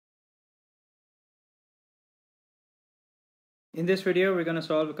In this video, we're going to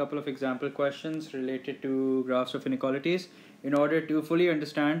solve a couple of example questions related to graphs of inequalities in order to fully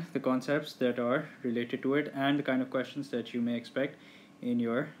understand the concepts that are related to it and the kind of questions that you may expect in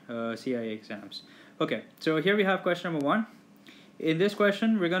your CIA exams. Okay, so here we have question number 1. In this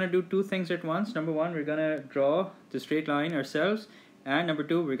question, we're going to do two things at once. Number 1, we're going to draw the straight line ourselves, and number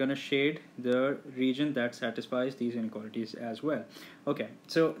 2, we're going to shade the region that satisfies these inequalities as well. Okay,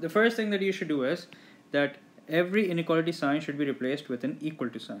 so the first thing that you should do is that every inequality sign should be replaced with an equal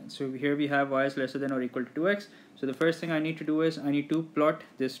to sign. So here we have y is lesser than or equal to 2x. So the first thing I need to do is I need to plot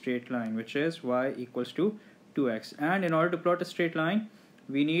this straight line, which is y equals to 2x. And in order to plot a straight line,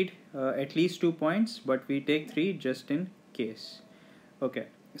 we need at least 2 points, but we take 3 just in case. Okay,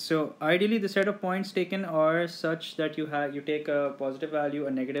 so ideally the set of points taken are such that you take a positive value,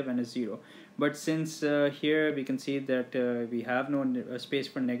 a negative, and a 0. But since here we can see that we have no space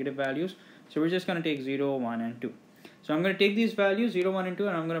for negative values, so we're just going to take 0, 1, and 2. So I'm going to take these values 0, 1, and 2,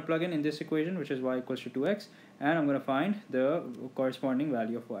 and I'm going to plug in this equation, which is y equals to 2x, and I'm going to find the corresponding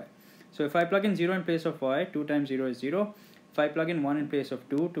value of y. So if I plug in 0 in place of y, 2 times 0 is 0. If I plug in 1 in place of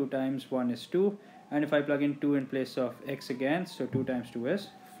 2, 2 times 1 is 2. And if I plug in 2 in place of x again, so 2 times 2 is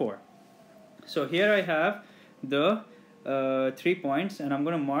 4. So here I have the 3 points, and I'm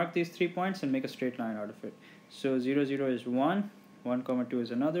going to mark these 3 points and make a straight line out of it. So 0, 0 is 1, 1, 2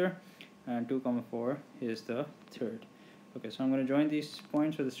 is another, and 2, 4 is the third. Okay, so I'm going to join these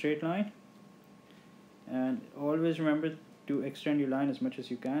points with a straight line, and always remember to extend your line as much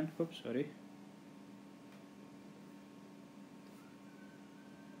as you can. Oops, sorry.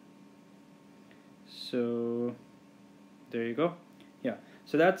 So there you go. Yeah,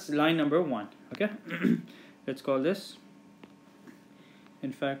 so that's line number 1. Okay, let's call this,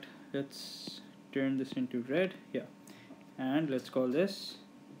 in fact, let's turn this into red. Yeah, and let's call this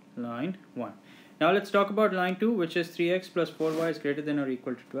line 1. Now let's talk about line 2, which is 3x plus 4y is greater than or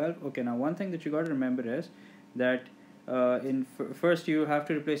equal to 12. Okay, now one thing that you got to remember is that first you have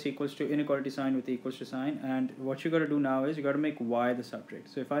to replace equals to inequality sign with equals to sign, and what you got to do now is you got to make y the subject.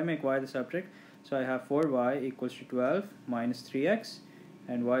 So if I make y the subject, so I have 4y equals to 12 minus 3x,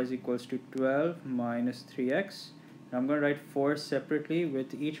 and y is equals to 12 minus 3x. And I'm going to write 4 separately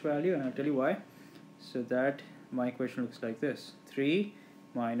with each value, and I'll tell you why. So that my equation looks like this: 3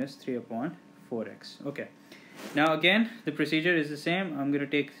 minus 3 upon 4x. Okay, now again the procedure is the same. I'm going to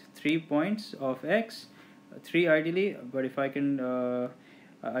take 3 points of x, 3 ideally, but if I can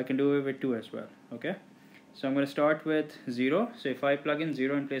do it with 2 as well. Okay, so I'm going to start with 0. So if I plug in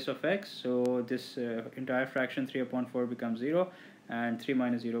 0 in place of x, so this entire fraction 3 upon 4 becomes 0, and 3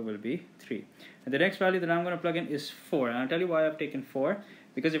 minus 0 will be 3. And the next value that I'm going to plug in is 4, and I'll tell you why I've taken 4.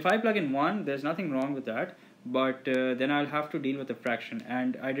 Because if I plug in 1, there's nothing wrong with that, but then I'll have to deal with a fraction,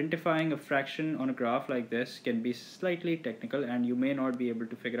 and identifying a fraction on a graph like this can be slightly technical, and you may not be able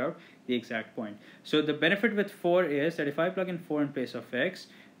to figure out the exact point. So the benefit with 4 is that if I plug in 4 in place of x,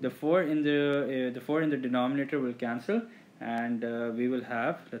 the 4 in the denominator will cancel, and we will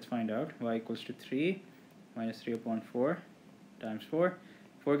have, let's find out, y equals to 3 minus 3 upon 4 times 4.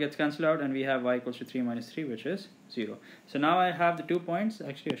 4 gets cancelled out, and we have y equals to 3 minus 3, which is 0. So now I have the 2 points.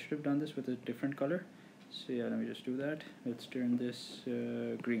 Actually, I should have done this with a different color. So yeah, let me just do that. Let's turn this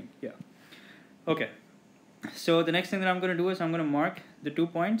green. Yeah. Okay. So the next thing that I'm going to do is I'm going to mark the 2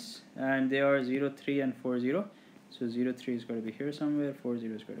 points, and they are 0, 3, and 4, 0. So 0, 3 is going to be here somewhere. 4,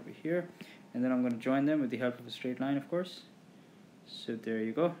 0 is going to be here. And then I'm going to join them with the help of a straight line, of course. So there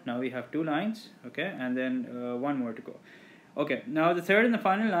you go. Now we have 2 lines. Okay, and then 1 more to go. Okay, now the third and the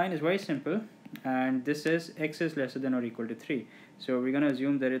final line is very simple, and this is x is lesser than or equal to 3. So we're going to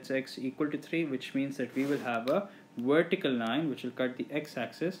assume that it's x equal to 3, which means that we will have a vertical line which will cut the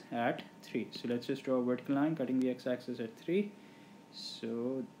x-axis at 3. So let's just draw a vertical line cutting the x-axis at 3.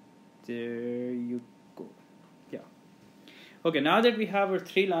 So there you go. Yeah. Okay, now that we have our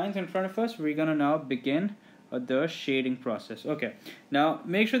 3 lines in front of us, we're going to now begin the shading process. Okay, now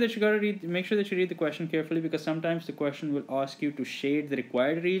make sure that you read the question carefully, because sometimes the question will ask you to shade the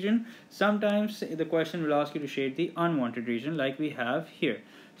required region, sometimes the question will ask you to shade the unwanted region, like we have here.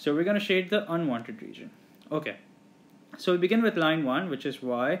 So we're going to shade the unwanted region. Okay, so we begin with line 1, which is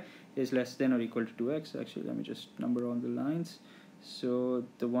y is less than or equal to 2x. Actually, let me just number all the lines. So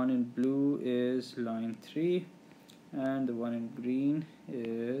the one in blue is line 3, and the one in green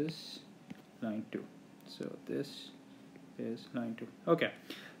is line 2. So this is line 2. Okay,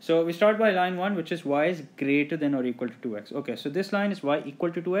 so we start by line 1, which is y is greater than or equal to 2x. Okay, so this line is y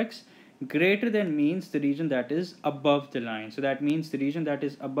equal to 2x. Greater than means the region that is above the line. So that means the region that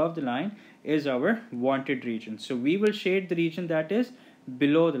is above the line is our wanted region. So we will shade the region that is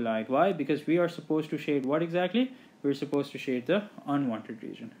below the line. Why? Because we are supposed to shade what exactly? We're supposed to shade the unwanted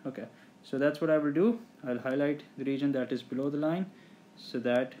region. Okay, so that's what I will do. I'll highlight the region that is below the line so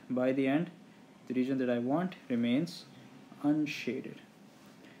that by the end the region that I want remains unshaded.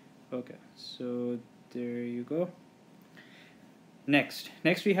 Okay, so there you go. Next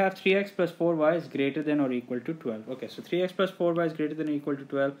we have 3x plus 4y is greater than or equal to 12. Okay, so 3x plus 4y is greater than or equal to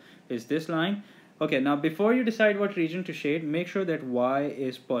 12 is this line. Okay, now before you decide what region to shade, make sure that y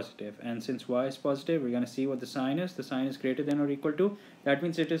is positive. And since y is positive, we're going to see what the sign is. The sign is greater than or equal to. That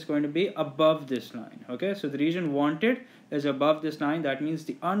means it is going to be above this line. Okay, so the region wanted is above this line. That means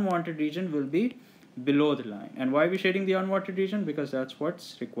the unwanted region will be below the line. And why are we shading the unwanted region? Because that's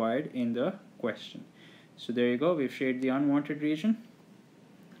what's required in the question. So there you go, we've shaded the unwanted region.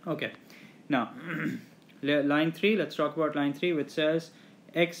 Okay, now line 3, let's talk about line 3, which says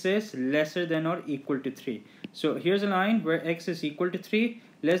x is lesser than or equal to 3. So here's a line where x is equal to 3.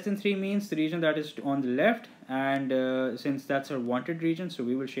 Less than 3 means the region that is on the left, and since that's our wanted region, so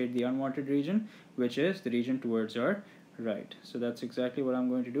we will shade the unwanted region, which is the region towards our right. So that's exactly what I'm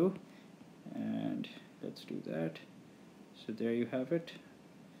going to do, and let's do that. So there you have it.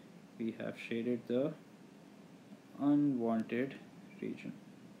 We have shaded the unwanted region.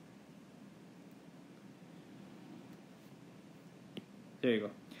 There you go.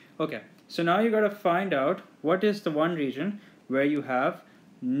 Okay, so now you got to find out what is the one region where you have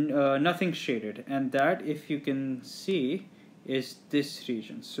nothing shaded, and that, if you can see, is this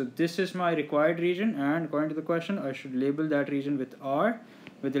region. So this is my required region, and according to the question I should label that region with R,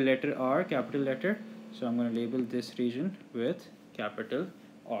 with the letter R, capital letter. So I'm going to label this region with capital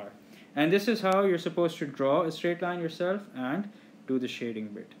R. And this is how you're supposed to draw a straight line yourself and do the shading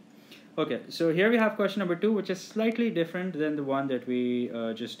bit. Okay, so here we have question number 2, which is slightly different than the one that we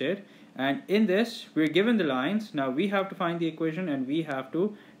just did. And in this, we're given the lines. Now we have to find the equation, and we have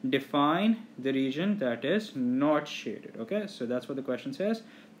to define the region that is not shaded. Okay, so that's what the question says.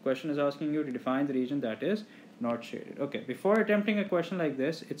 The question is asking you to define the region that is not shaded. Okay, before attempting a question like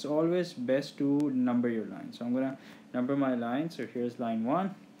this, it's always best to number your lines. So I'm going to number my lines. So here's line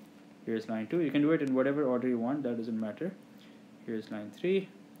 1. Here's line 2. You can do it in whatever order you want, that doesn't matter. Here's line 3,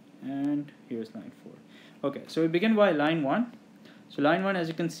 and here's line 4. Okay, so we begin by line 1. So line 1, as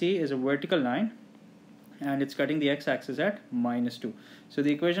you can see, is a vertical line, and it's cutting the x-axis at -2. So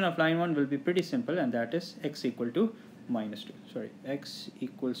the equation of line 1 will be pretty simple, and that is x equal to -2. Sorry, x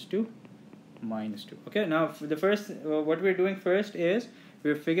equals to -2. Okay, now for the first, what we're doing first is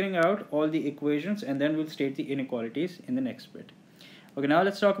we're figuring out all the equations, and then we'll state the inequalities in the next bit. Okay, now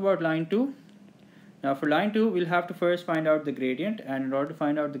let's talk about line 2. Now for line 2, we'll have to first find out the gradient, and in order to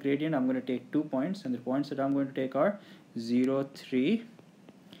find out the gradient, I'm going to take 2 points, and the points that I'm going to take are 0, 3,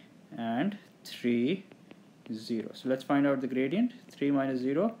 and 3, 0. So let's find out the gradient. 3 minus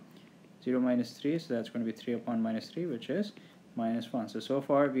 0, 0 minus 3, so that's going to be 3 upon minus 3, which is -1. So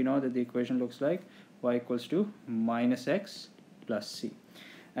far we know that the equation looks like y equals to -x plus c.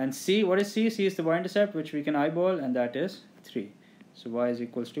 And c, what is c? C is the y-intercept, which we can eyeball, and that is 3. So y is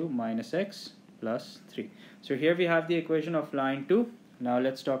equals to -x plus 3. So here we have the equation of line 2. Now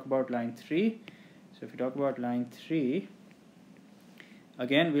let's talk about line 3. So if we talk about line 3,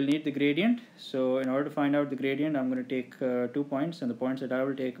 again we'll need the gradient. So in order to find out the gradient, I'm going to take 2 points, and the points that I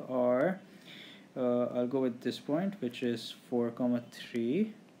will take are, I'll go with this point, which is 4,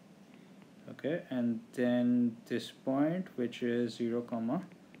 3. Okay, and then this point, which is 0,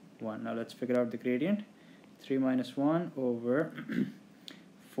 1. Now let's figure out the gradient. 3 minus 1 over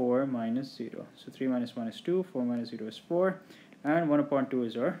 4 minus 0. So 3 minus 1 is 2, 4 minus 0 is 4, and 1 upon 2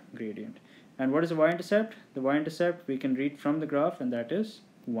 is our gradient. And what is the y-intercept? The y-intercept we can read from the graph, and that is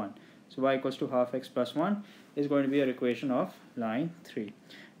 1. So y equals to half x plus 1 is going to be our equation of line 3.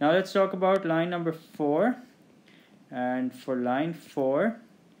 Now let's talk about line number 4. And for line 4,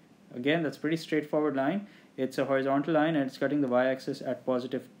 again, that's a pretty straightforward line. It's a horizontal line, and it's cutting the y-axis at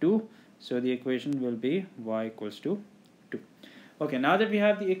 +2. So the equation will be y equals to 2. Okay, now that we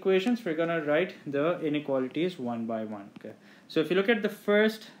have the equations, we're going to write the inequalities one by one. Okay, so if you look at the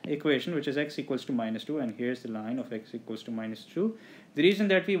first equation, which is x equals to -2, and here's the line of x equals to -2, the region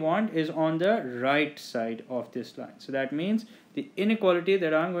that we want is on the right side of this line. So that means the inequality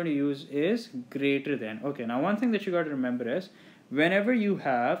that I'm going to use is greater than. Okay, now one thing that you got to remember is, whenever you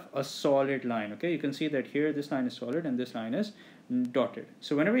have a solid line, okay, you can see that here this line is solid and this line is dotted.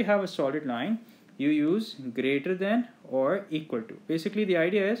 So whenever you have a solid line, you use greater than or equal to. Basically the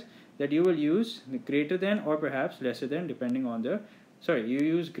idea is that you will use greater than or perhaps lesser than, depending on the, you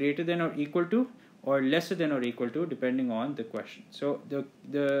use greater than or equal to or lesser than or equal to, depending on the question. So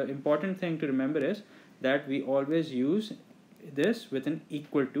the important thing to remember is that we always use this with an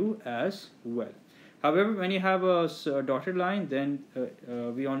equal to as well. However, when you have a dotted line, then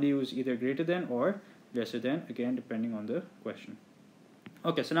we only use either greater than or lesser than, again depending on the question.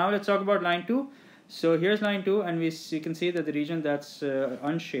 Okay, so now let's talk about line 2. So here's line 2, and you can see that the region that's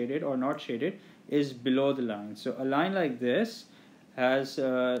unshaded or not shaded is below the line. So a line like this has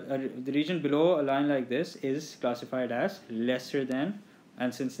the region below a line like this is classified as lesser than,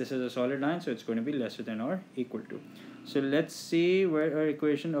 and since this is a solid line, so it's going to be lesser than or equal to. So let's see where our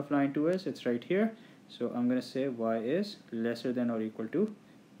equation of line 2 is. It's right here. So I'm going to say y is lesser than or equal to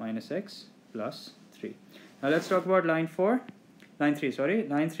minus x plus 3. Now let's talk about line 3, sorry.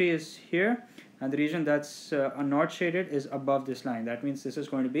 Line 3 is here, and the region that's not shaded is above this line. That means this is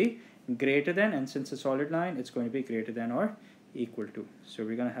going to be greater than, and since it's a solid line, it's going to be greater than or equal to. So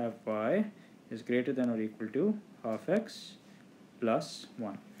we're going to have y is greater than or equal to half x plus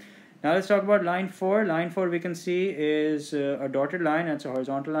 1. Now let's talk about line 4. Line 4 we can see is a dotted line, and it's a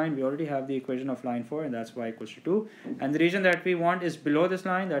horizontal line. We already have the equation of line 4, and that's y equals to 2. And the region that we want is below this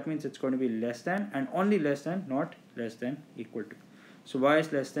line. That means it's going to be less than, and only less than, not less than equal to. So y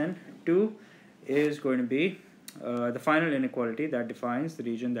is less than 2 is going to be the final inequality that defines the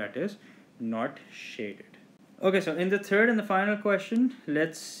region that is not shaded. Okay, so in the third and the final question,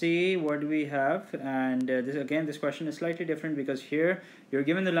 let's see what we have. And this question is slightly different because here you're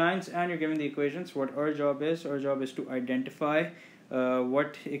given the lines and you're given the equations. What our job is to identify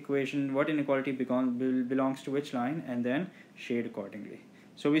what inequality belongs to which line, and then shade accordingly.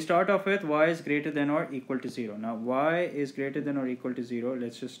 So we start off with y is greater than or equal to 0. Now y is greater than or equal to 0.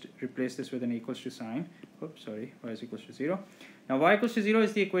 Let's just replace this with an equals to sign. Oops, sorry, y is equals to 0. Now y equals to 0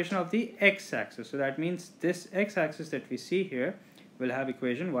 is the equation of the x-axis. So that means this x-axis that we see here will have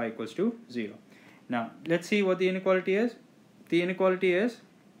equation y equals to 0. Now let's see what the inequality is. The inequality is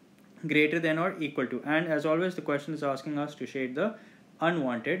greater than or equal to. And as always, the question is asking us to shade the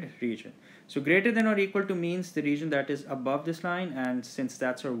unwanted region. So greater than or equal to means the region that is above this line, and since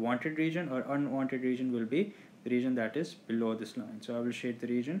that's our wanted region, our unwanted region will be the region that is below this line. So I will shade the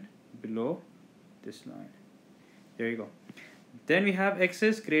region below this line. There you go. Then we have x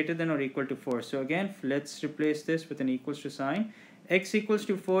is greater than or equal to 4. So again, let's replace this with an equals to sign. X equals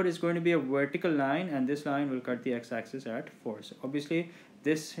to 4 is going to be a vertical line, and this line will cut the x-axis at 4. So obviously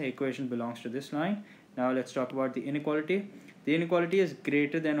this equation belongs to this line. Now let's talk about the inequality. The inequality is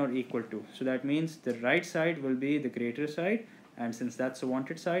greater than or equal to. So that means the right side will be the greater side, and since that's the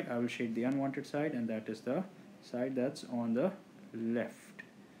wanted side, I will shade the unwanted side, and that is the side that's on the left.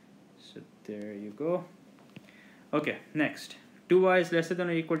 So there you go. Okay, next. 2y is lesser than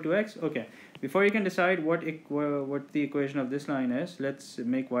or equal to x. Okay, before you can decide what the equation of this line is, let's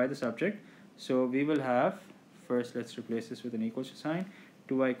make y the subject. So we will have, first let's replace this with an equals to sign.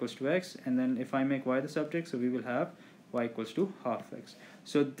 2y equals to x, and then if I make y the subject, so we will have y equals to half x.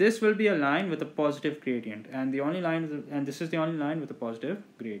 So this will be a line with a positive gradient, and this is the only line with a positive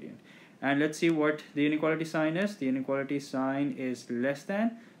gradient. And let's see what the inequality sign is. The inequality sign is less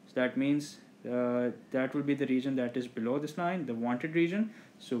than, so that means that will be the region that is below this line, the wanted region.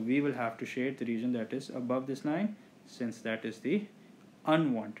 So we will have to shade the region that is above this line, since that is the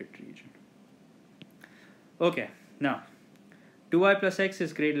unwanted region. Okay, now 2y plus x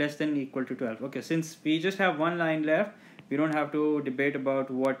is less than or equal to 12. Okay, since we just have one line left, we don't have to debate about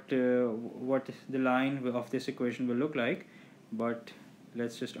what the line of this equation will look like, but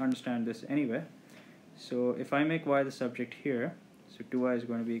let's just understand this anyway. So if I make y the subject here, so 2y is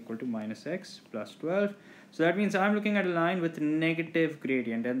going to be equal to minus x plus 12. So that means I'm looking at a line with negative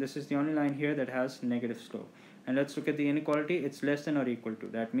gradient, and this is the only line here that has negative slope. And let's look at the inequality. It's less than or equal to.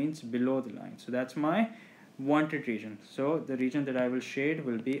 That means below the line. So that's my wanted region. So the region that I will shade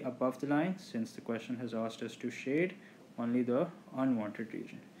will be above the line, since the question has asked us to shade only the unwanted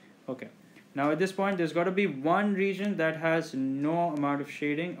region. Okay, now at this point there's got to be one region that has no amount of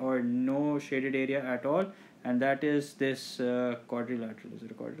shading or no shaded area at all, and that is this quadrilateral. Is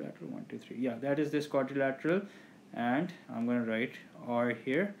it a quadrilateral? 1 2 3. Yeah, that is this quadrilateral, and I'm going to write R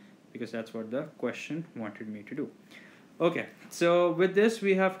here because that's what the question wanted me to do. Okay, so with this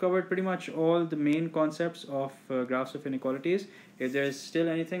we have covered pretty much all the main concepts of graphs of inequalities. If there is still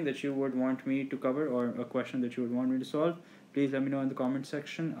anything that you would want me to cover, or a question that you would want me to solve, please let me know in the comment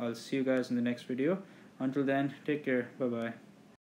section. I'll see you guys in the next video. Until then, take care. Bye bye.